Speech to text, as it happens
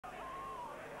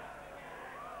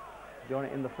done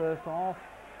it in the first half.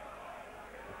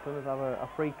 Plymouth have a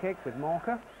free kick with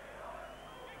Marker.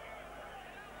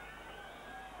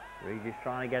 Regis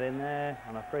trying to get in there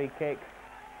on a free kick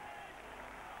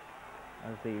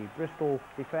as the Bristol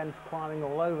defence climbing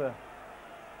all over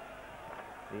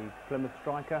the Plymouth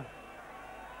striker.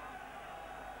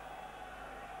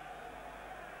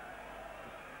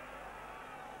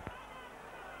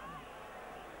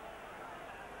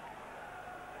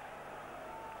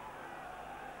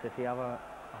 City have a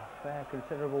fair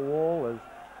considerable wall as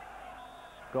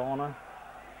Garner,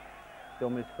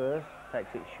 dummies first, takes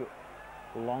it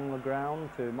along the ground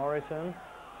to Morrison.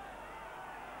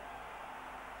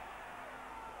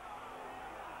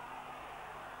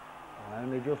 And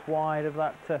only just wide of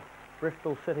that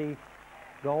Bristol City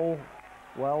goal.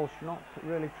 Welsh not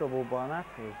really troubled by that.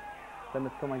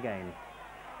 Plymouth come again.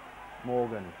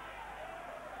 Morgan.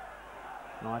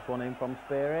 Nice one in from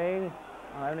Spearing.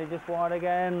 And only just wide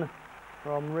again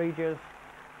from Regis.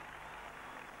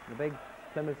 The big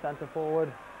Plymouth centre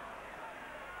forward.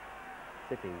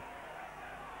 City.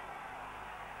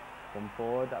 Come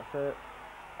forward, that's a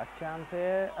chance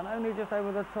here. And only just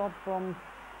over the top from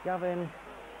Gavin.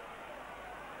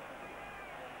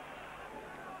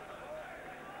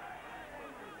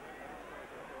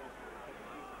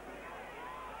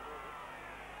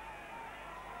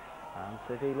 And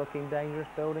City looking dangerous,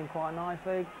 building quite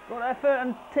nicely. Good effort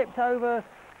and tipped over.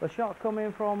 The shot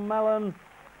coming from Mellon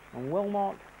and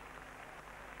Wilmot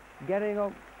getting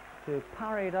up to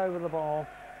parry it over the ball.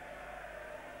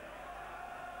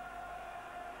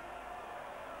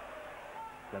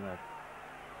 Plymouth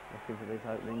looking for this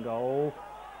opening goal.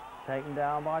 Taken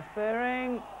down by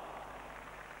Spearing.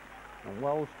 And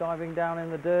Welsh diving down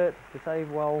in the dirt to save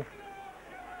well.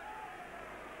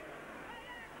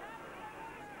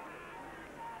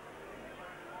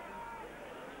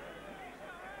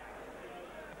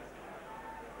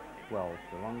 Welsh,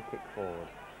 the long kick forward.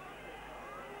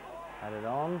 Headed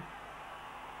on.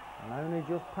 And only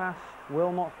just past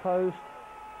Wilmot's post.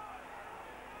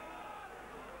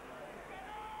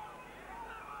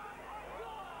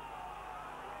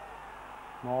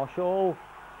 Marshall.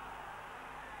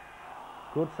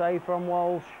 Good save from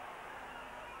Welsh.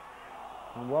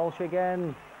 And Welsh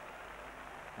again.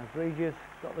 As Regis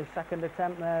got the second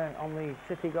attempt there on the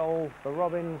City goal. The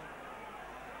Robins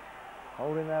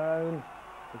holding their own.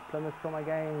 As Plymouth come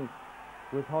again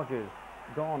with Hodges.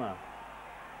 Garner.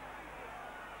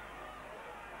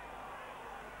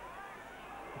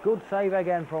 Good save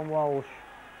again from Welsh.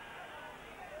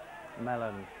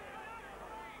 Mellon.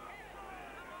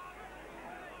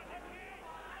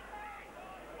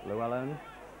 Llewellyn.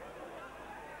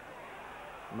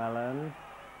 Mellon.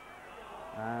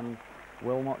 And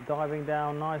Wilmot diving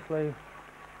down nicely.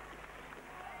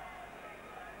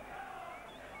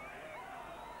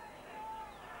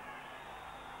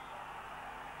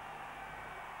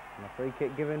 And a free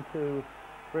kick given to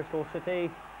Bristol City.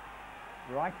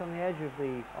 Right on the edge of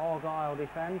the Argyle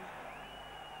defence.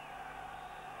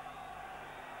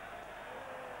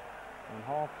 And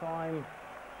half time.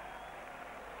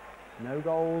 No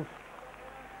goals.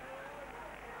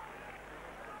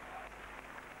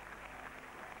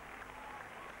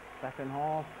 Second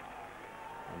half.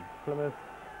 And Plymouth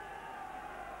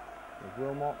with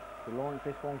Wilmot to launch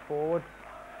this one forward.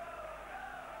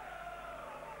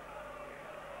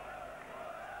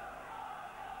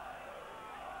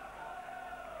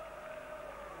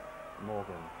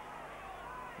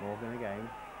 Morgan again.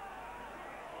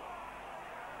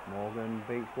 Morgan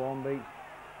beats one, beats.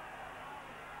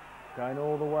 Going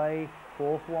all the way,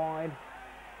 fourth wide.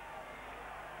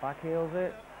 Back heels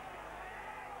it.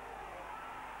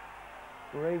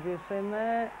 Regis in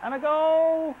there, and a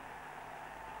goal!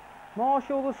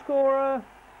 Marshall the scorer,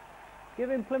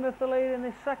 giving Plymouth the lead in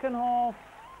this second half.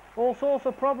 All sorts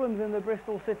of problems in the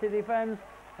Bristol City defence,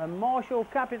 and Marshall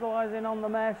capitalising on the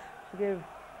mess to give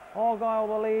Argyle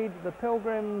the lead. The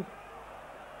Pilgrims.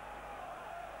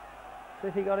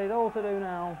 City got it all to do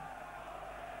now.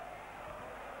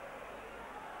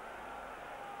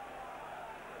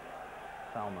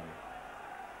 Salmon.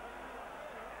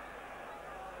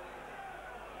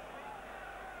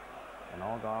 An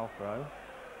Argyle throw.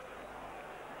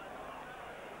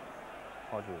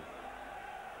 Hodges.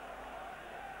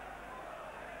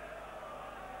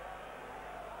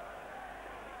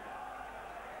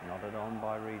 Nodded on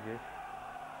by Regis.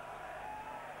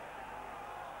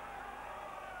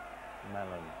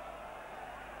 Mellon.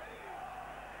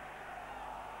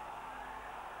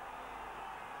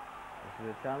 This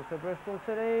is a chance for Bristol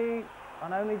City,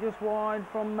 and only just wide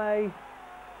from May.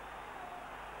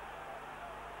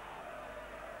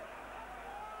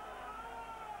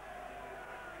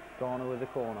 Garner with the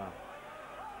corner.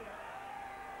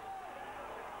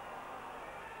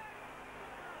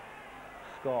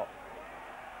 Scott.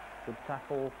 Good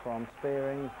tackle from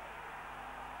Spearing.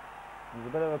 There's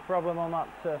a bit of a problem on that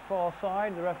far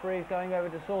side. The referee's going over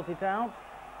to sort it out.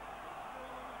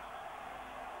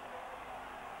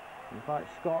 In fact,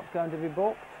 Scott's going to be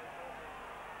booked.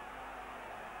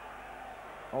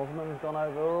 Osman's gone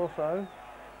over also.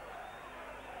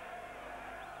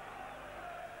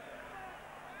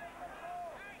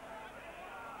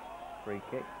 Free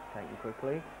kick taken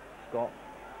quickly. Scott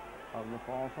on the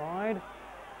far side.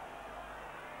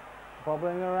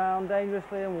 Bobbling around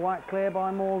dangerously and whacked clear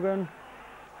by Morgan.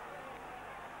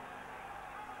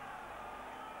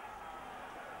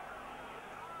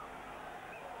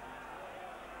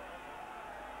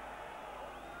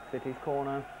 City's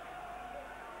corner.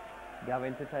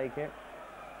 Gavin to take it.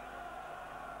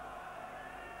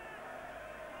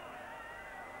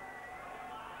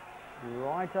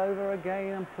 Right over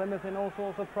again, and Plymouth in all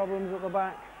sorts of problems at the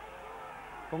back.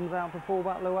 Comes out to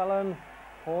fullback Llewellyn.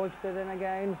 Hoisted in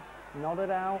again.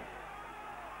 Nodded out.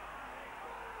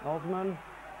 Osman.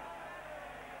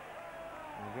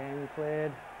 Again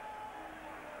cleared.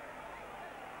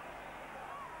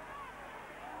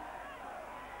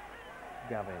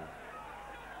 Gavin.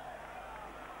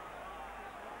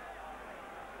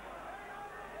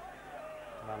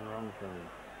 Van Ronson.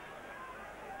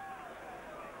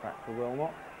 Back to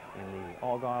Wilmot in the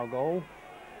Argyle goal.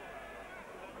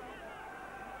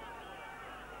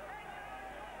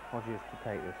 Hodges to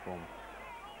take this one.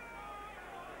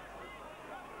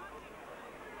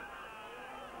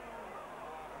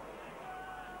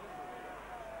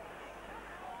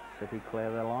 City clear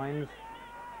their lines.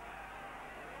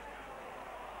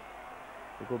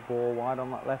 A good ball wide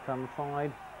on that left hand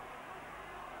side.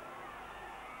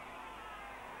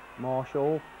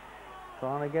 Marshall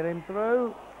trying to get him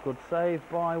through. Good save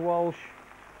by Walsh.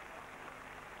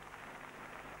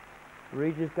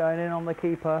 Regis going in on the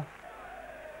keeper.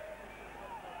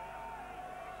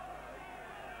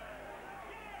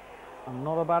 And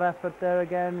not a bad effort there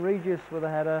again. Regis with a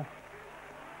header.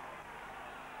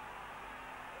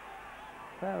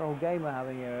 Fair old game we're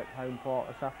having here at Home Park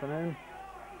this afternoon.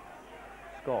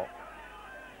 Scott.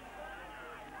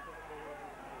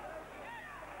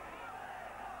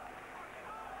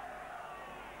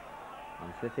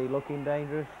 And City looking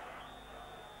dangerous.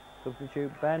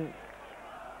 Substitute Bent.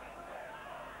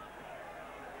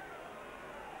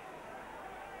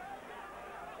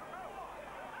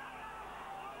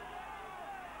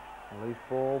 A loose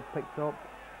ball picked up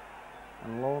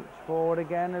and launched forward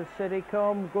again as City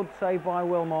come. Good save by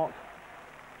Wilmot.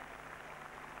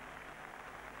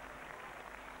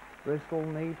 Bristol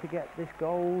need to get this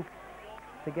goal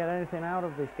to get anything out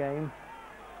of this game.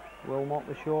 Wilmot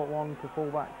the short one to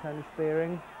fullback Tony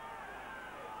Spearing.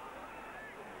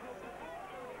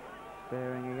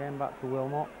 Spearing again back to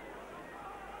Wilmot.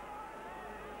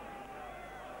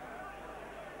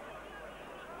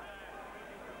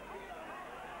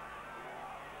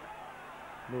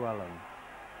 Llewellyn.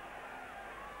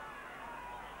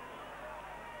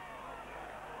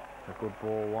 A good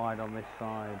ball wide on this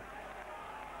side.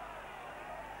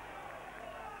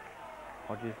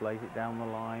 Hodges lays it down the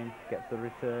line, gets the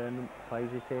return, plays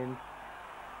it in.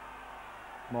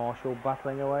 Marshall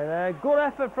battling away there. Good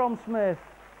effort from Smith.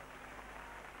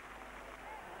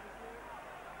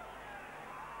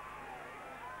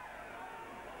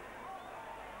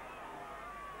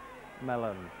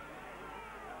 Mellon.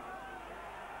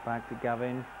 Back to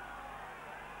Gavin.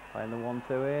 Playing the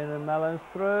 1-2 in, and Mellon's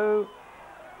through.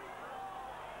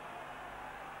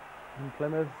 And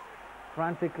Plymouth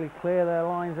frantically clear their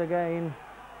lines again.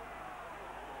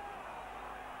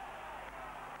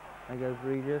 There goes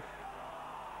Regis.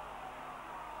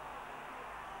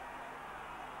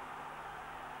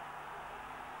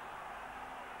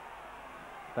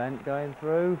 Bent going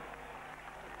through.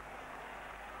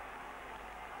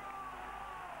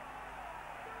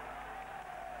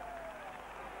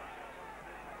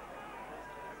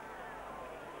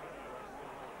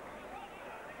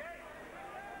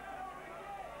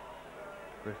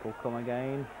 Bristol come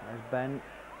again. There's Bent.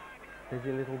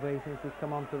 Busy little bee since he's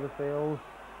come onto the field.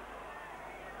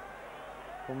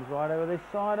 Comes right over this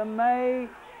side and May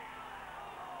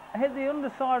hit the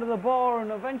underside of the bar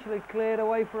and eventually cleared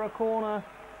away for a corner.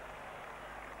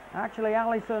 Actually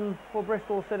Allison for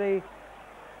Bristol City.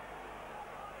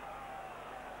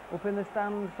 Up in the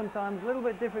stands, sometimes a little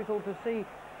bit difficult to see.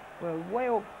 We're way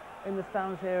up in the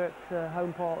stands here at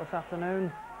Home Park this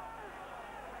afternoon.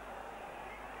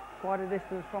 Quite a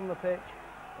distance from the pitch,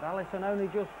 but Allison only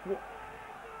just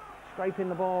scraping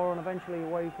the bar and eventually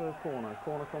away for the corner.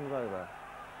 Corner comes over.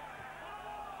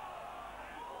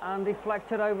 and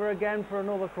deflected over again for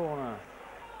another corner.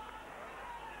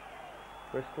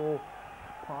 Bristol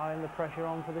piling the pressure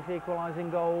on for this equalising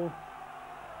goal.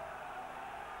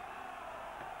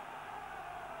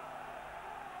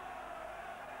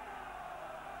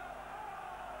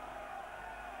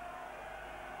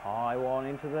 High one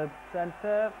into the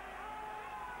centre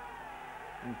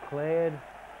and cleared.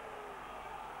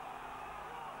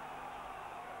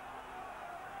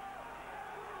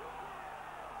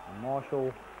 And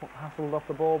Marshall hassled off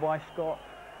the ball by Scott.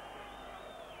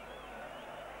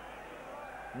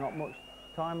 Not much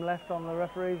time left on the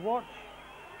referee's watch.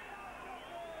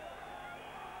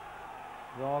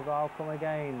 Argyle come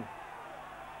again.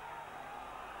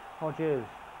 Hodges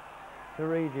to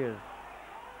Regis.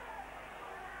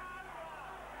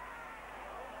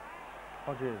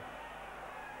 Hodges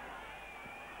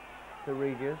to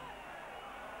Regis.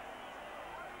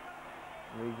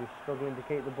 Regis struggling to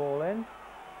keep the ball in.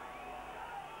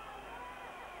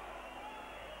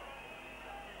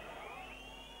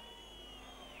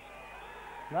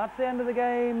 That's the end of the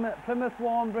game. Plymouth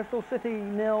 1, Bristol City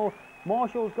 0.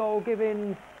 Marshall's goal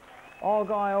giving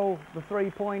Argyle the 3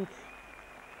 points.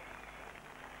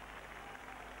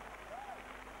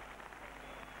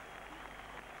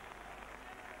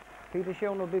 Peter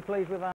Shilton will be pleased with that.